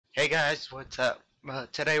Hey guys, what's up?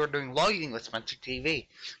 Today we're doing logging with SpencerTv,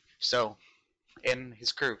 so in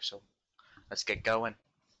his crew. So let's get going.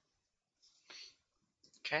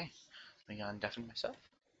 Okay, I'm gonna deafen myself.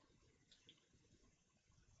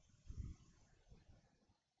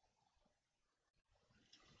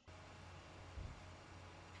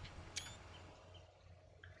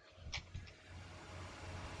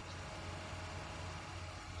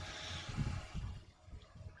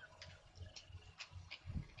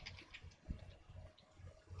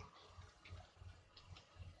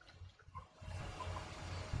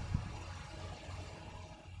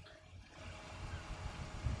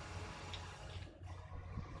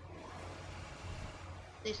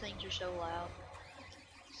 These things are so loud.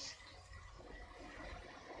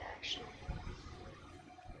 Actually.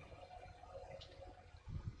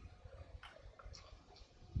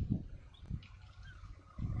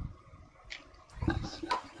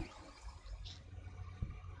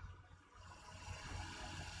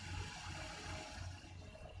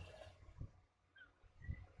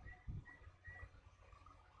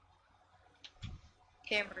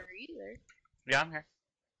 Cameron, are you there? Yeah, I'm here.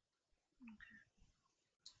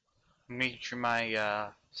 Make sure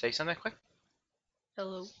my say something quick.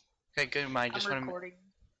 Hello. Okay, good. I'm recording.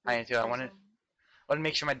 I am too. I want to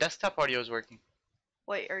make sure my desktop audio is working.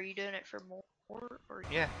 Wait, are you doing it for more or?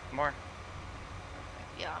 Yeah, more.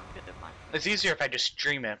 Yeah, I'm good at mine. It's easier if I just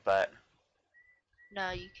stream it, but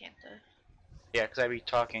No, you can't though. yeah, because I'd be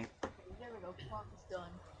talking. There we go. Clock is done.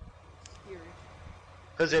 Here.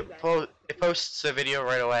 Because it posts a video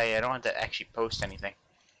right away. I don't have to actually post anything.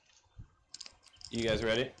 You guys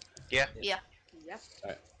ready? Yeah. Yeah. Yep.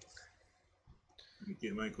 Alright.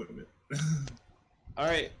 Get my equipment.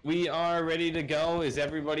 Alright, we are ready to go. Is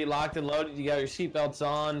everybody locked and loaded? You got your seatbelts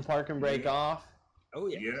on, park and brake off? Oh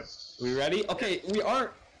yeah. Yep. We ready? Okay, we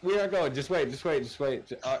are going. Just wait.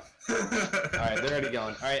 Alright, they're already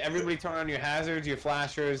going. Alright, everybody turn on your hazards, your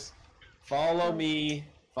flashers. Follow me.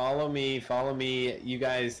 You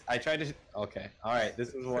guys, I tried to... Okay, alright,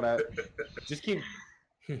 this is what I... Just keep...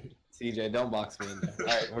 CJ, don't box me in there.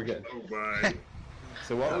 Alright, we're good. Oh my.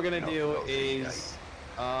 So what we're gonna do is...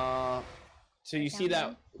 So you see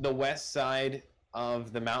that the west side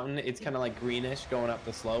of the mountain, it's kind of like greenish going up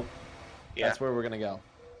the slope. Yeah. That's where we're gonna go.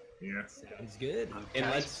 Yeah. Sounds good. And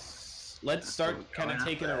let's start kind of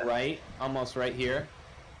taking a right, almost right here.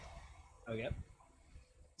 Okay.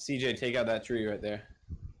 CJ, take out that tree right there.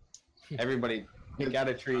 Everybody, pick out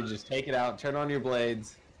a tree, just take it out, turn on your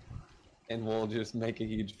blades, and we'll just make a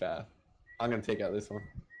huge path. I'm gonna take out this one.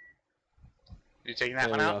 You taking that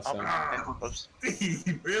There one we out? go, son. Oops.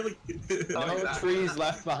 Steve, really? No trees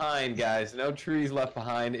left behind, guys. No trees left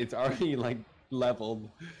behind. It's already like leveled.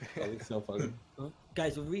 Oh, it's so funny. Well,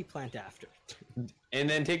 guys, we'll replant after. And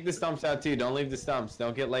then take the stumps out too. Don't leave the stumps.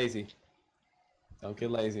 Don't get lazy. Don't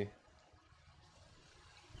get lazy.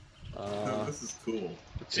 This is cool.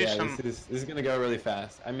 Yeah, this is gonna go really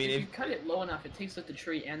fast. I mean, if you cut it low enough, it takes like the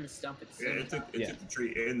tree and the stump at the Yeah, same it took time. the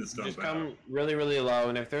tree and the stump just out. come really, really low,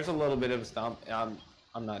 and if there's a little bit of a stump, I'm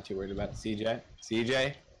not too worried about it.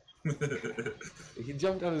 CJ, he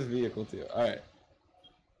jumped out of his vehicle too. All right.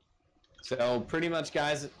 So pretty much,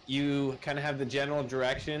 guys, you kind of have the general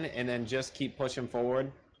direction, and then just keep pushing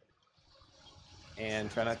forward, and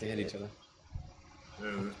try not to hit each other.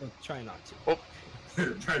 Well, try not to. Oh.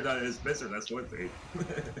 Try not to hit Spencer, that's one thing.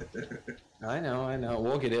 I know.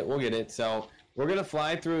 We'll get it. So we're gonna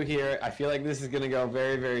fly through here. I feel like this is gonna go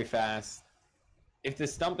very, very fast. If the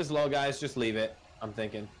stump is low, guys, just leave it. I'm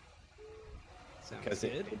thinking. Because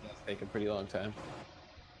it does take a pretty long time.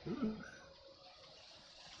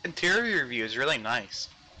 Interior view is really nice.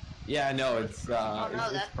 Yeah, I know. It's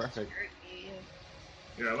that's perfect. great.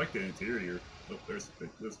 Yeah, I like the interior. Oh, there's a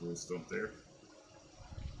little stump there.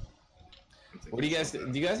 What do you guys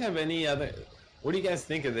have any other? What do you guys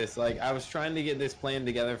think of this? Like, I was trying to get this plan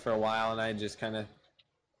together for a while, and I just kind of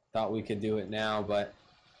thought we could do it now. But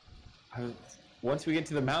once we get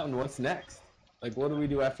to the mountain, what's next? Like, what do we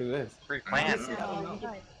do after this? Pre-planned.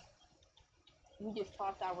 We just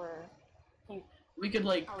tossed our. We could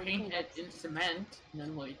like paint it in cement and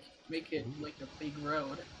then like make it like a big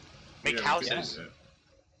road. Make houses.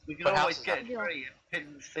 We can Put always houses get up. a tree and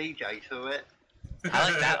pin CJ to it.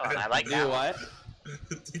 I like that one. I like that Do one. what?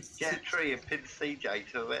 Get a tree and pin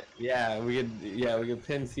CJ to it. Yeah, we could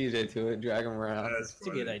pin CJ to it, drag him around. That's That's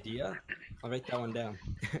a good idea. I'll write that one down.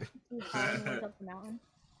 Up the mountain.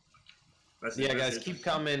 Yeah, guys, keep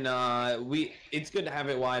coming. It's good to have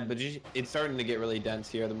it wide, but it's starting to get really dense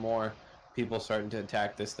here. The more people starting to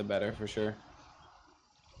attack this, the better, for sure.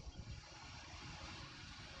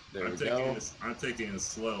 There we go. I'm taking it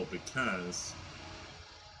slow because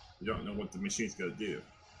You don't know what the machine's gonna do.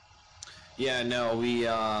 Yeah, no,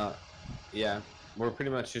 we're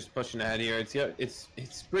pretty much just pushing ahead here. It's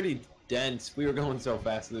pretty dense. We were going so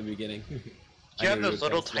fast in the beginning. You have those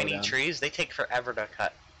little tiny trees, they take forever to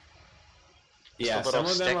cut. Yeah, the some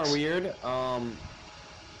little of them are sticks. weird.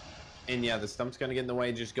 And yeah, the stump's gonna get in the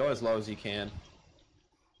way. Just go as low as you can.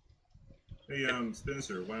 Hey,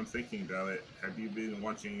 Spencer, what I'm thinking about it, have you been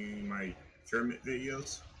watching my tournament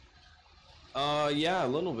videos? Yeah, a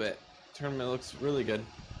little bit. Tournament looks really good.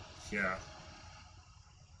 Yeah.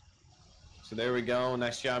 So there we go.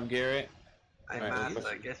 Nice job, Garrett. Hey, Alright,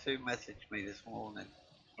 Master, guess who messaged me this morning?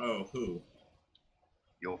 Oh, who?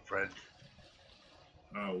 Your friend.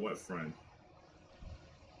 Oh, what friend?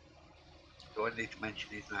 Do I need to mention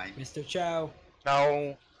his name? Mr. Chow.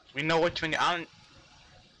 No, we know which one.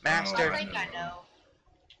 Master. I think I know.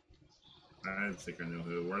 I don't think I know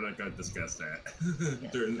who. We're not gonna discuss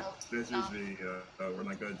that during No, Spencer's no. video. We're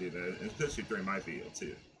not gonna do that, especially during my video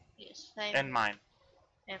too. Yes, same. And mine.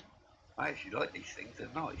 I actually like these things. They're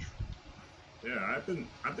nice. Yeah, I've been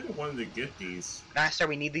wanting to get these. Master,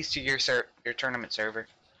 we need these to your tournament server.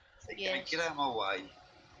 Hey, Yes. get out of my way.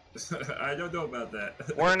 I don't know about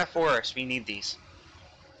that. We're in a forest. We need these.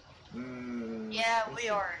 Yeah, we'll we see.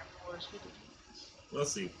 are in a forest. We do. We'll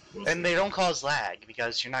see. And they don't cause lag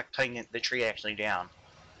because you're not cutting the tree actually down,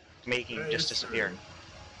 making it That just is disappear. true.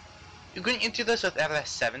 You could into this with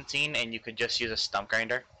FS17 and you could just use a stump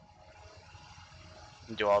grinder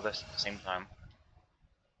and do all this at the same time.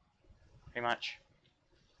 Pretty much.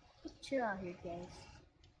 Just chill out here, guys.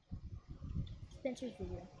 Spencer's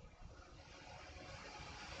video.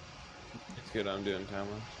 It's good. I'm doing time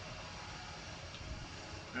lapse.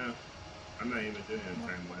 Yeah, I'm not even doing a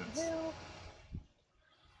time lapse. Hell,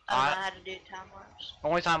 I don't know how to do time lapse.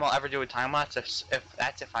 Only time I'll ever do a time lapse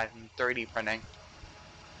if I'm 3D printing.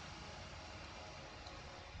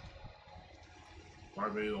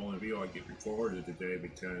 Probably the only video I get recorded today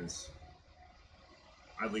because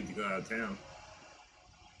I leave to go out of town.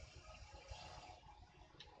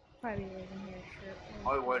 probably live in here,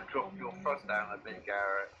 sure. I won't drop your front down a bit,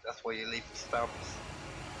 Garrett. That's why you leave the stumps.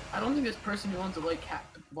 I don't think this person who owns a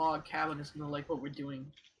log cabin is gonna like what we're doing.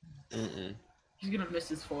 He's gonna miss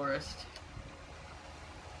his forest.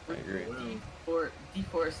 I agree. Well,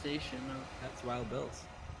 Deforestation. That's Wild Bill's.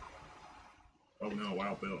 oh no,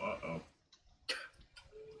 Wild Bill. Uh-oh.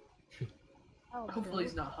 Oh, Hopefully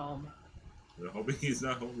he's not home. I hope he's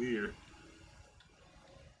not home here.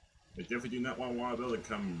 I definitely do not want Wild Bill to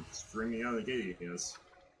come streaming out of the gate. Yes.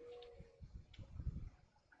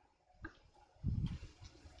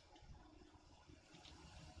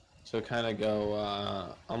 So kind of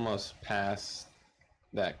go almost past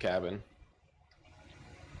that cabin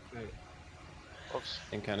Okay. Oops.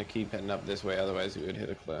 and kind of keep heading up this way. Otherwise, we would hit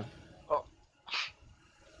a cliff.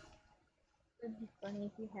 It'd be funny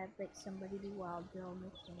if you had like somebody do Wild Bill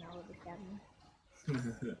mixing out of the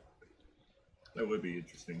cabin. That would be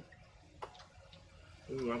interesting.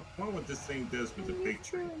 Ooh, I wonder what this thing does with the big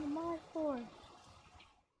tree.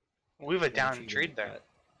 We have a My down tree tree won't there.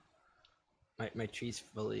 cut. My tree's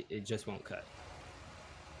fully. It just won't cut.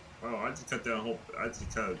 Oh, I just cut down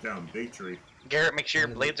a big tree. Garrett, make sure your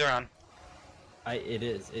blades are on. It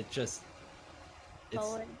is. It just.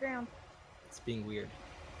 Follow it ground. It's being weird.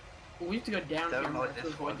 Well, we have to go down Don't here like to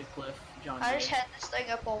this avoid one. the cliff, John. I just Jay. had this thing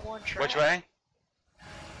up on one track. Which way?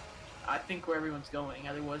 I think where everyone's going.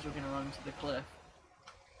 Otherwise, we're gonna run into the cliff.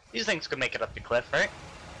 These things could make it up the cliff, right?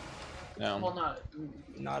 Well, No, not.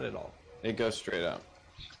 Not at all. it goes straight up.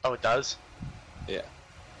 Oh, it does? Yeah.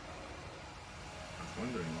 I was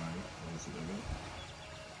wondering why. What was it about?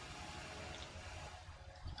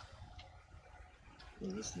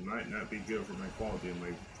 Well, this might not be good for my quality in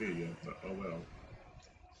my video, but oh well.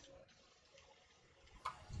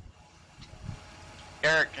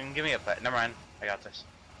 Garrett, can you give me a push? Never mind. I got this.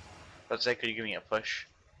 Let's say, could you give me a push?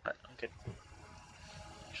 But, okay.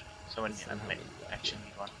 So when I might actually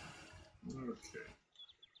need one. Okay.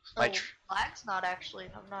 My So, lag's not actually.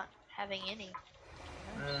 I'm not having any.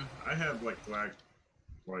 I have like lag,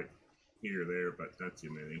 like here or there, but not too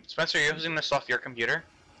many. Spencer, you're using this off your computer?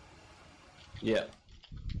 Yeah.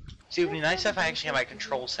 See, it would be nice if I actually had my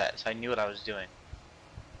control set, so I knew what I was doing.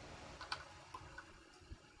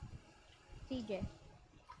 CJ.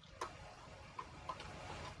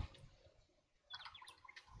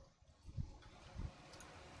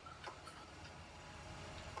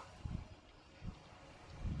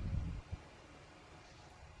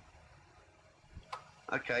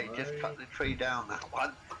 Okay, just cut the tree down, that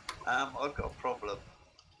one. I've got a problem.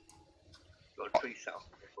 Got a tree set up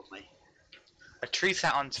for me. A tree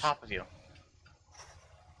sat on top of you.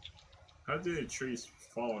 How did the trees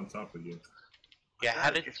fall on top of you. Yeah,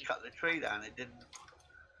 how did just cut the tree down? It didn't.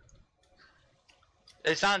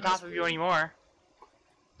 it's not on top That's of you weird. anymore.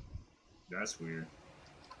 That's weird.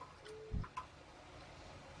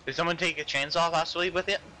 Did someone take a chainsaw possibly with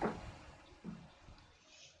it?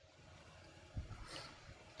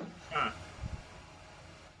 Huh.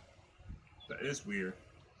 That is weird.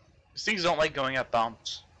 These things don't like going up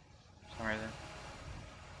bumps. For some reason.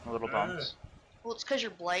 Little bumps. Well, it's because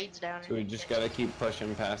your blade's down. So we just gotta keep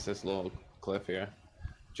pushing past this little cliff here.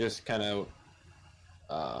 Just kind of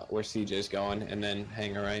where CJ's going, and then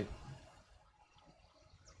hang a right.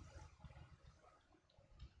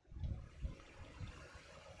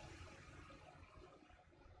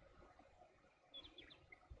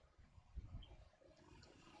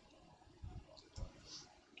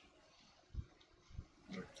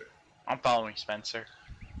 Okay. I'm following Spencer.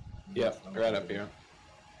 Yep, right up here.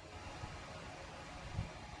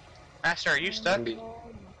 Master, are you stuck?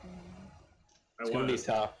 It's gonna be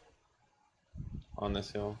tough on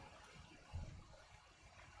this hill.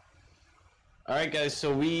 Alright guys,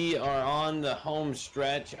 so we are on the home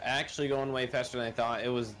stretch, actually going way faster than I thought. It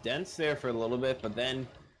was dense there for a little bit, but then,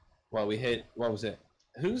 well, we hit, what was it?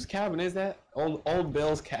 Whose cabin is that? Old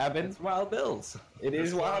Bill's cabin? It's Wild Bill's. It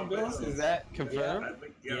is It's Wild Wild Bill's? Bill's. Is that confirmed? I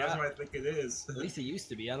think, yeah, that's what I think it is. At least it used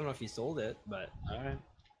to be. I don't know if he sold it, but Alright.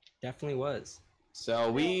 definitely was.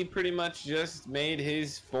 So we pretty much just made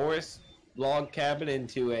his forest log cabin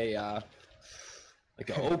into a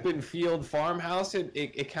like an open field farmhouse.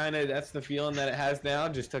 It kind of, that's the feeling that it has now.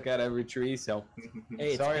 Just took out every tree. So Hey,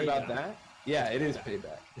 it's sorry about payback. that. Yeah, it is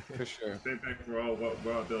payback for sure. Payback for all what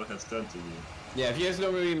Wild Bill has done to you. Yeah, if you guys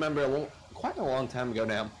don't really remember, quite a long time ago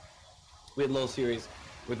now, we had a little series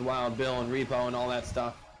with Wild Bill and Repo and all that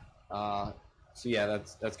stuff. So yeah,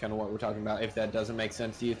 that's kind of what we're talking about. If that doesn't make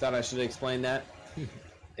sense to you, thought I should explain that.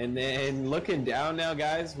 And then looking down now,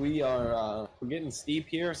 guys, we are we're getting steep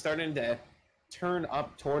here, starting to turn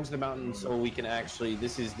up towards the mountain, so we can actually.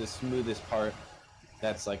 This is the smoothest part.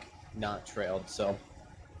 That's like not trailed. So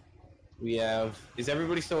we have. Is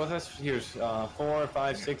everybody still with us? Here's 4,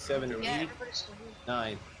 5, 6, 7, Yeah, 8, everybody's still here.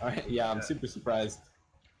 9. All right. Yeah, I'm super surprised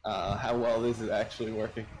how well this is actually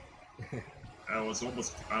working. I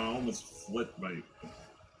almost flipped my.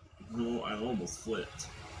 No, I almost flipped.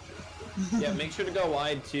 Yeah, make sure to go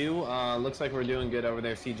wide too. Looks like we're doing good over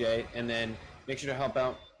there, CJ. And then make sure to help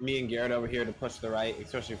out me and Garrett over here to push the right,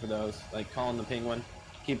 especially for those like calling the penguin.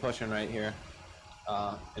 Keep pushing right here,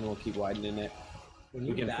 and we'll keep widening it. When We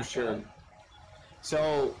you can back for sure. up,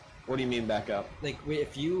 So, what do you mean back up? like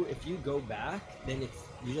if you go back, then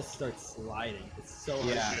you just start sliding. It's so hard.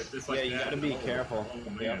 Yeah. Just Yeah, you that. gotta be Oh, careful. Oh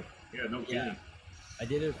man. Yep. Yeah, no kidding. Yeah. I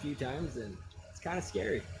did it a few times and it's kind of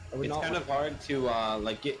scary. It's kind of hard to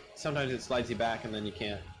like get. Sometimes it slides you back, and then you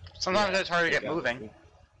can't. Sometimes it's hard to get Yeah. moving.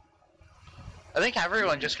 I think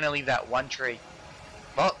everyone's just gonna leave that one tree.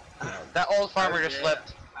 Well, that old farmer just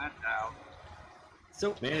flipped. And down.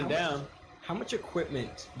 So Man down. How much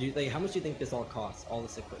equipment do you how much do you think this all costs? All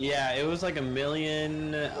this equipment? Yeah, it was like $1.25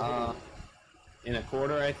 million, I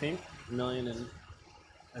think. $1 million and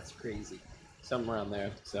That's crazy. something around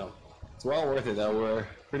there. So it's well worth it though. We're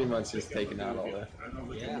pretty much just taking out all that. I don't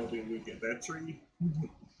think Yeah. we get that tree. If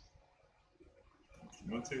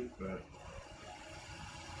you want to, but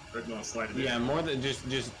we're gonna slide it Yeah, in. more than just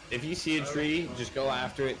if you see a tree, just go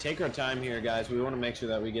after it. Take our time here, guys. We want to make sure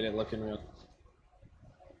that we get it looking real.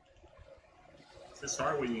 It's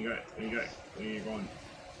hard when you're going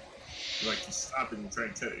like you stop and try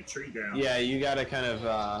to cut a tree down. Yeah, you gotta kind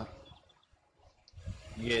of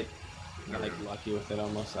get like lucky with it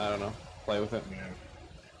almost. I don't know. Play with it. Yeah.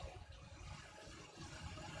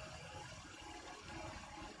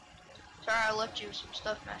 Sorry, I left you with some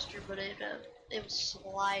stuff, Master, but it was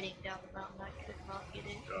sliding down the mountain. I could not get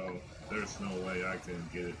it. Oh, there's no way I can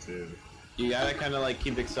get it too. You gotta kind of like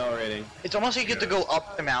keep accelerating. It's almost like you get to go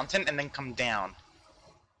up the mountain and then come down.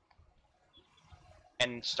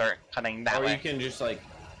 And start cutting that Or way. you can just like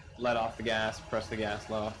let off the gas, press the gas,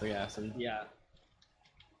 let off the gas, and Yeah.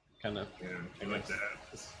 kind of. Yeah, you like that.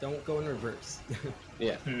 Just don't go in reverse.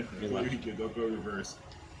 Yeah. Before you can go reverse.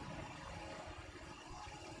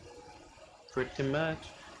 Pretty much.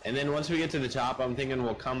 And then once we get to the top, I'm thinking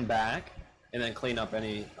we'll come back and then clean up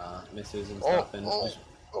any misses and stuff, and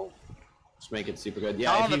just make it super good.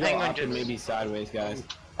 Yeah, Oh, if the you go penguin up and just- maybe sideways, guys.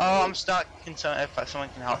 Oh, I'm stuck. Can someone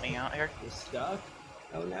can help me out here? You're stuck?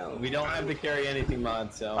 Oh no. We don't have to carry anything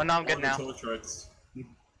mods, so Oh no, I'm good On the now. tow trucks.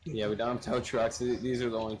 yeah, we don't have tow trucks. These are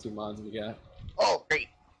the only 2 mods we got. Oh, great.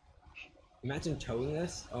 Imagine towing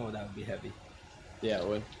this. Oh, that would be heavy. Yeah, it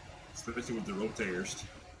would. Especially with the rotators.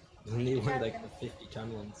 We'll need one like the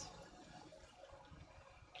 50-ton ones.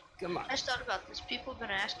 Come on. I just thought about this. People have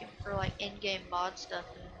been asking for like in-game mod stuff,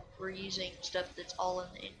 and we're using stuff that's all in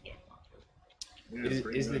the in-game mod. Yeah,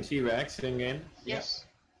 pretty Is the much. T-Rex in game? Yes.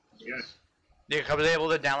 Yeah. You'll be able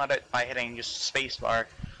to download it by hitting just spacebar.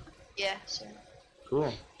 Yeah. So.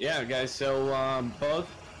 Cool. Yeah, guys. So both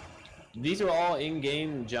these are all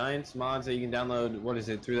in-game Giants mods that you can download. What is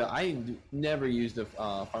it through the? Never used a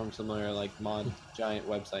Farm Simulator like mod Giant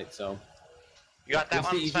website. So You got that what's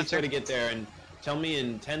the one, easiest Spencer? way to get there? And tell me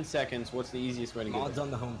in 10 seconds what's the easiest way to get Mods there?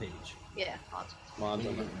 on the homepage. Yeah. Mods. Mods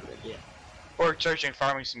on the Yeah. Or searching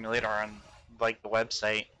Farming Simulator on like the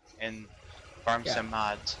website and Farm Yeah. Sim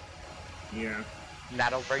mods. Yeah. And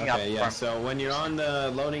that'll bring up. Okay, yeah. Farm So when you're on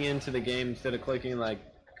the loading into the game, instead of clicking like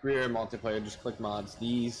career multiplayer, just click mods.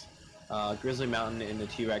 These Grizzly Mountain and the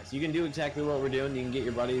T-Rex. You can do exactly what we're doing. You can get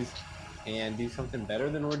your buddies and do something better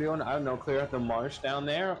than we're doing. I don't know, clear out the marsh down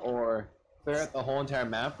there or clear out the whole entire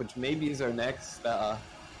map, which maybe is our next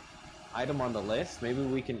item on the list. Maybe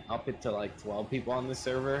we can up it to like 12 people on the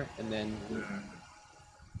server and then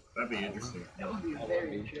That'd be interesting. That would be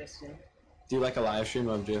very interesting. do like a live stream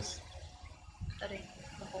of just Cutting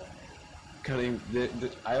the whole. cutting.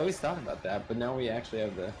 I always thought about that, but now we actually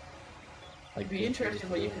have the like. It'd be interesting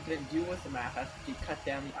what you could then do with the map after you cut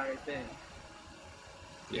down the entire thing.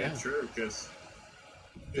 Yeah, true, because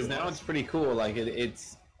now it's pretty cool. Like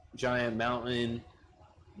it's giant mountain.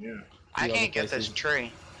 Yeah. I the can't other get this places.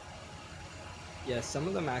 tree. Yeah, some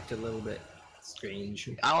of them act a little bit strange.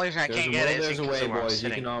 The only reason I can't get it is There's a because way, of where I'm boys. You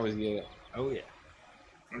sitting. can always get it. Oh yeah,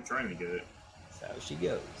 I'm trying to get it. that's how she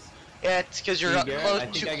goes. Yeah, it's because you're See, up Garrett, close, I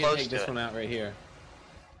think too I can close take to this it. one out right here.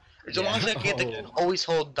 As long as I get to always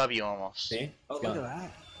hold W almost. See? Oh, It's look gone. at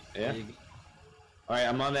that. Yeah. There you All right,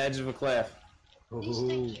 I'm on the edge of a cliff. go. These Ooh.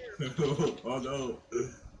 things are. Oh no.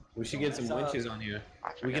 We should get some That's, winches on here. I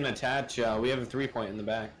We can forget. attach. We have a 3-point in the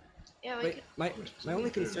back. Yeah, we Wait, could. my only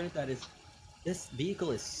concern with that is this vehicle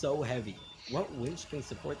is so heavy. What winch can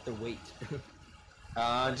support the weight?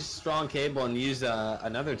 Just strong cable and use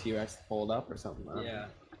another T-Rex to pull it up or something. I don't know. Yeah,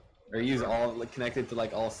 Or use all like, connected to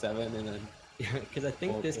like all 7 and then. because I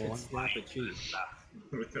think Pull this one. could snap a tree.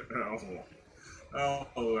 Oh,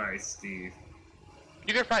 alright, Steve.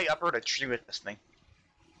 You could probably uproot a tree with this thing.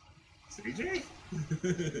 CJ?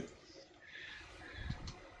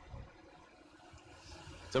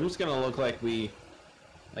 It's almost gonna look like we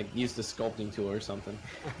like used the sculpting tool or something.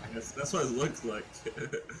 Yes, that's what it looks like.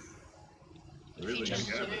 If Really you just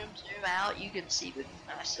got zoom it. out, you can see the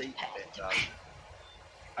massive path.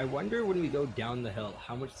 I wonder when we go down the hill,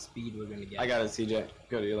 how much speed we're gonna get. I got it, CJ.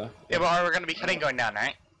 Go to your left. Yeah, but we're gonna be cutting going down,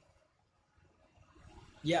 right?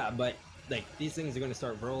 Yeah, but like these things are gonna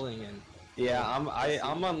start rolling and Yeah,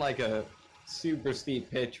 I'm on like a super steep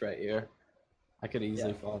pitch right here. I could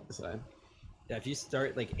easily fall off the side. yeah, if you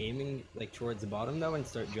start like aiming like towards the bottom though and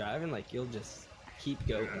start driving, like you'll just keep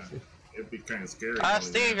going. Yeah. It'd be kind of scary.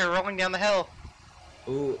 Steve, you're rolling down the hill.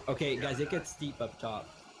 Ooh, okay, guys, it gets steep up top.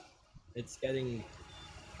 It's getting.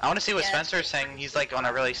 I want to see what Yeah. Spencer's saying. He's like on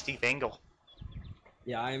a really steep angle.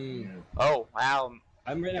 Yeah, I'm. Yeah. Oh, wow.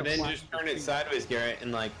 I'm right And now. then just turn it sideways, Garrett,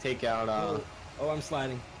 and like take out. Oh, I'm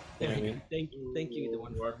sliding. There Yeah, you yeah. go. Thank you, the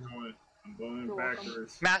one. Oh, I'm going You're welcome.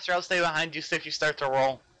 backwards. Master, I'll stay behind you so if you start to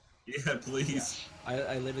roll. Yeah, please.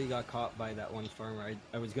 I literally got caught by that one farmer.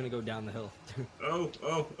 I was gonna go down the hill. Oh.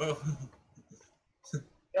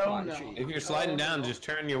 Oh on, no. tree. If you're sliding Oh, down, no. just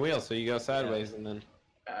turn your wheel so you go sideways, and then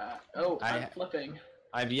I'm flipping.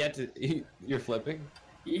 I've yet to. You're flipping.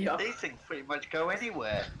 Yeah. These things pretty much go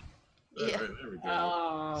anywhere. Yeah. There we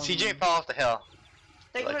go. CJ fell off the hill.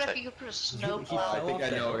 Think Like about that. if you could put a snow He plow. I fell think off I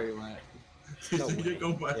the know hill. where you went. Did you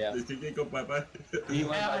go by? Yeah. Did you go bye? He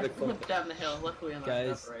went Yeah, by I the cliff. flipped down the hill. Luckily, I'm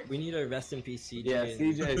Guys, upright. we need a rest in peace CJ. Yeah, and-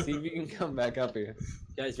 CJ, see if you can come back up here.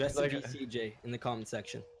 Guys, rest Like in peace CJ in the comment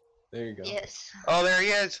section. There you go. Yes. Oh, there he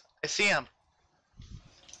is. I see him.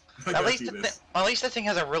 I At gotta least, see the this. at least that thing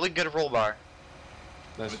has a really good roll bar.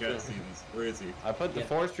 That's I gotta true. see this. Where is he? I put the Yeah.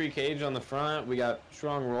 forestry cage on the front. We got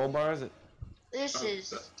strong roll bars. This Oh, is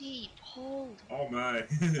that- steep. Hold. Oh my.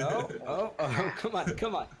 Oh, come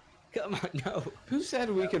on, no. Who said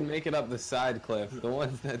we could make it up the side cliff? The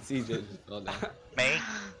ones that CJ just fell down. Me?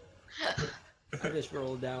 I just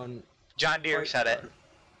rolled down. John Deere said it.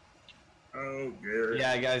 Oh, Garrett.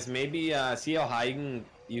 Yeah, guys, maybe see how high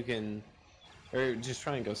you can, or just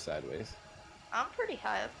try and go sideways. I'm pretty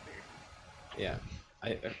high up here.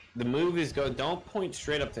 Yeah. The move is don't point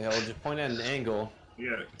straight up the hill. Just point at an angle.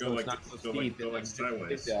 Yeah, So go it's like, not so go like, steep, go and like then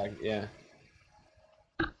sideways. zigzag, yeah.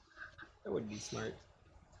 That would be smart.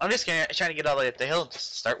 I'm just trying to get all the way up the hill just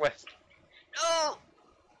to start with. No.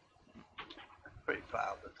 Pretty far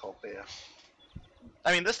up the top here.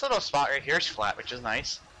 I mean, this little spot right here is flat, which is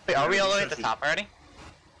nice. Wait, are we all the way at the top already?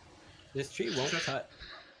 This tree won't cut.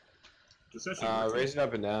 It's actually Raise it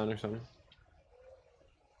up and down or something.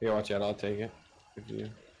 Here, watch out. I'll take it. If you.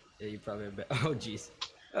 Yeah, you probably a bit. Oh, jeez.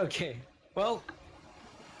 Okay. Well,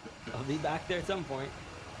 I'll be back there at some point.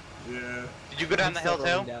 Yeah. Did you go down I'm the still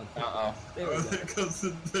hill rolling too? down. Uh-oh. There we go.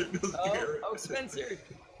 There goes Garrett. Oh, Spencer.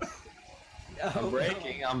 I'm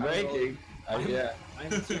breaking. I'm breaking. Yeah. I'm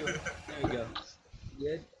too. There we go.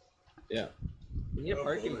 Good. Yeah. We need a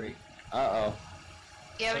parking brake. Uh-oh.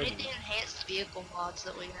 Yeah, we need to enhance vehicle mods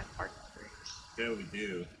that we can have parking brakes. Yeah, we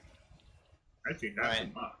do. Actually, have Right.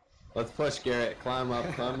 some up. Let's push, Garrett. Climb up.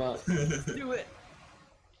 Climb up. Do it.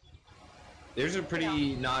 There's a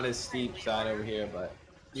pretty not as steep side over here, but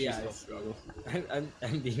Yeah, still I see. struggles.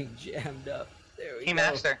 I'm being jammed up. There we Hey, go.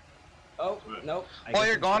 Master. Oh, nope. While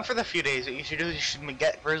you're gone for the few days, what you should do is you should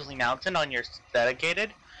get Grizzly Mountain on your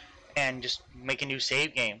dedicated, and just make a new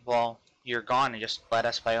save game while you're gone, and just let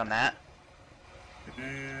us play on that.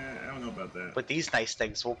 I don't know about that. With these nice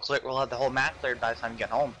things, we'll have the whole map cleared by the time you get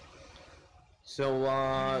home.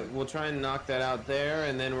 So we'll try and knock that out there,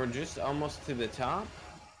 and then we're just almost to the top,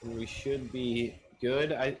 and we should be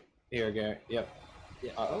good. Here, Garrett. Yep.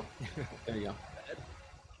 Yeah. Uh-oh. There you go.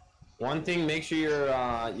 One thing, make sure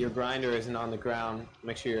your grinder isn't on the ground.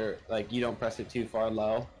 Make sure you don't press it too far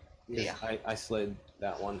low. Yeah. I slid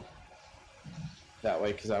that one that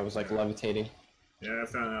way because I was levitating. Yeah, I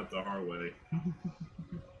found out the hard way.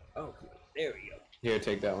 Oh, there we go. Here,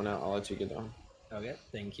 take that one out. I'll let you get down. Okay,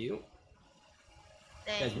 thank you.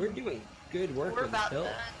 Dang. Guys, we're doing good work We're on this about hill.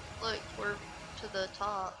 done. Look, we're to the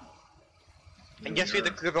top. I guess we have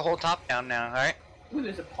to clear the whole top down now, alright? Ooh,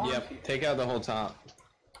 there's a pond here. Yep. Take out the whole top.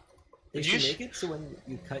 They Did should you make it so when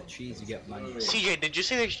you cut trees, you get money. CJ, did you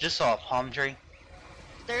say they just saw a palm tree?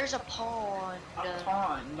 There's a pond. A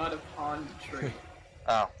pond, not a pond tree.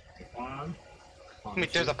 Oh. Come on. I mean,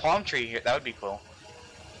 if there's a palm tree here, that would be cool.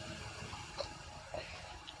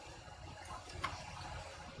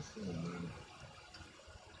 What's going on?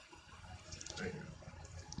 Right here.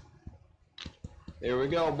 There we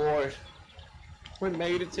go, boys. We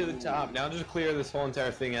made it to the top. Now just clear this whole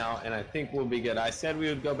entire thing out, and I think we'll be good. I said we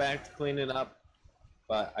would go back to clean it up,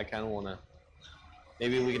 but I kind of want to.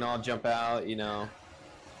 Maybe we can all jump out, you know.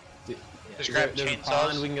 Just grab There's a chainsaws.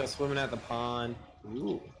 pond. We can go swimming at the pond.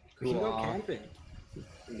 Ooh, We can go cool. camping. We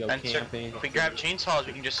can go And so, camping. if we grab chainsaws,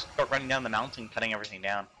 we can just start running down the mountain, cutting everything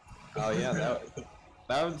down. Oh yeah,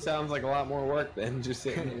 that would sound like a lot more work than just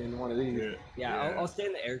sitting in one of these. Yeah, I'll stay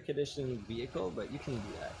in the air-conditioned vehicle, but you can do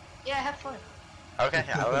that. Yeah, have fun. Okay,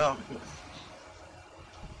 I will.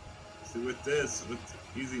 See, with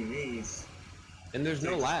using these. And there's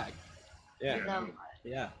no lag. Yeah. No.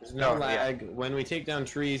 Yeah. There's no Oh, yeah. lag. When we take down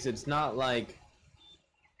trees, it's not like.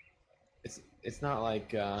 It's not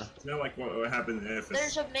like. It's not like what happened in There's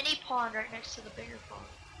FS. a mini pond right next to the bigger pond.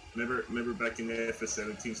 Remember back in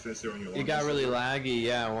FS17, Spencer, when you It got really laggy,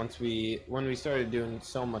 yeah. When we started doing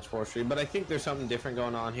so much forestry, but I think there's something different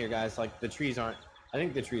going on here, guys. Like the trees aren't. I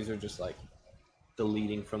think the trees are just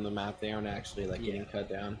deleting from the map. They aren't actually getting cut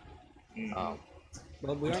down. Mhm.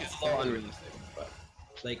 Well, we Which aren't is a little unrealistic, but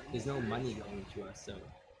there's no money going to us, so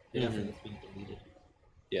they're definitely being deleted.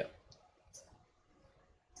 yeah.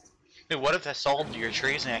 Dude, what if I sold your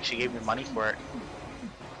trees and actually gave me money for it?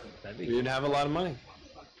 That'd be We'd have a lot of money.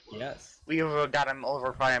 Yes. We got him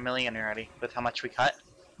over probably $1 million already with how much we cut.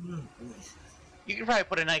 You could probably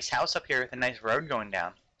put a nice house up here with a nice road going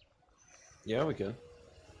down. Yeah, we could.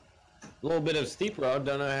 A little bit of steep road.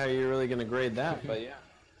 Don't know how you're really gonna grade that, but yeah.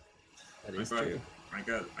 That is true. I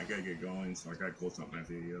gotta get going, so I gotta close up my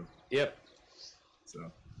video. Yep.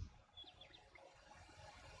 So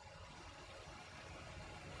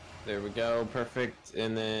There we go. Perfect.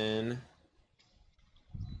 And then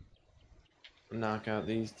knock out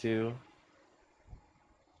these two.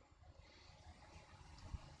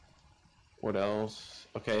 What else?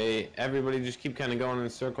 Okay, everybody just keep kind of going in a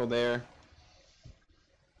circle there.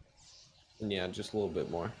 And yeah, just a little bit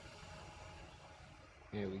more.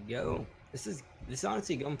 Here we go. This is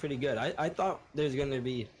honestly going pretty good. I thought there's gonna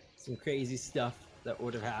be some crazy stuff that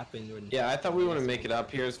would have happened when. Yeah, I thought we wouldn't make it up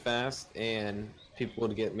here as fast, and people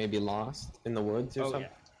would get maybe lost in the woods or something. Yeah.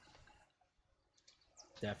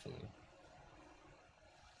 Definitely.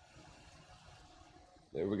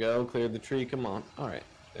 There we go. Cleared the tree. Come on. All right,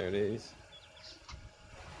 there it is.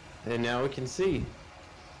 And now we can see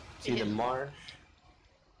the marsh.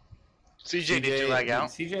 CJ, did you lag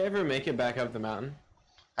out? Did CJ ever make it back up the mountain?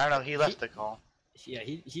 I don't know, he left the call. Yeah,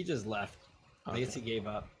 he just left. I guess he gave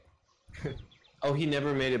up. Oh, he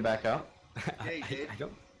never made it back up? Yeah, he did. I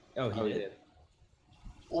don't. Oh, he did.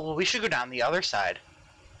 Well, we should go down the other side.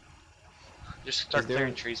 Just start Is there-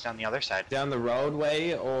 clearing trees down the other side. Down the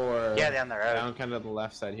roadway or Yeah, down the road. down kind of the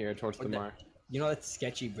left side here towards the What the- mark? You know that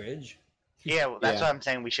sketchy bridge? Yeah, well, that's Yeah. what I'm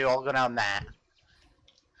saying. We should all go down that.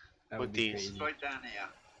 That With would be these. crazy. Right down here.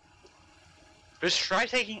 Just try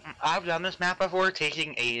taking. I've done this map before.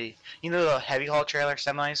 Taking a, the heavy haul trailer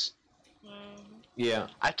semis. Yeah.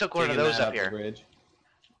 I took one of Taking those that up the here. bridge.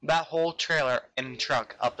 That whole trailer and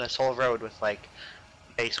truck up this whole road with like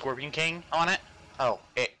a Scorpion King on it. Oh,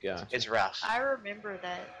 Yeah. it's rough. I remember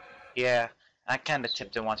that. Yeah, I kind of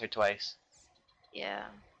tipped it once or twice. Yeah.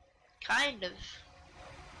 Kind of.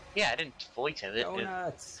 Yeah, I didn't fully tip it.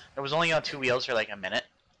 Donuts. It was only on 2 wheels for like a minute.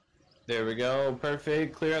 There we go.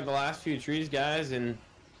 Perfect. Clear out the last few trees, guys, and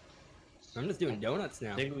I'm just doing donuts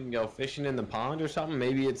now. I think we can go fishing in the pond or something.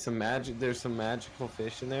 Maybe it's some magic. There's some magical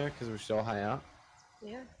fish in there because we're so high up.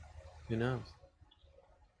 Yeah. Who knows?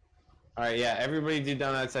 All right, yeah. Everybody do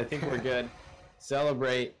donuts. I think we're good.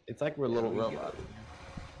 Celebrate. It's like we're little There we go. robots.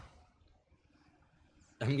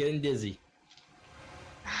 I'm getting dizzy.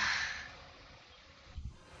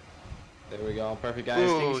 There we go. Perfect, guys.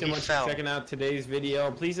 Ooh, Thank you so he much fell. for checking out today's video.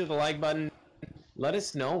 Please hit the like button. Let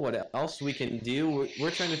us know what else we can do.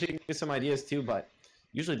 We're trying to think of some ideas too, but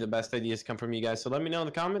usually the best ideas come from you guys. So let me know in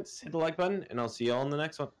the comments. Hit the like button, and I'll see you all in the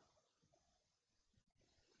next one.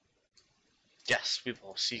 Yes, we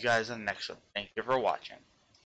will see you guys in the next one. Thank you for watching.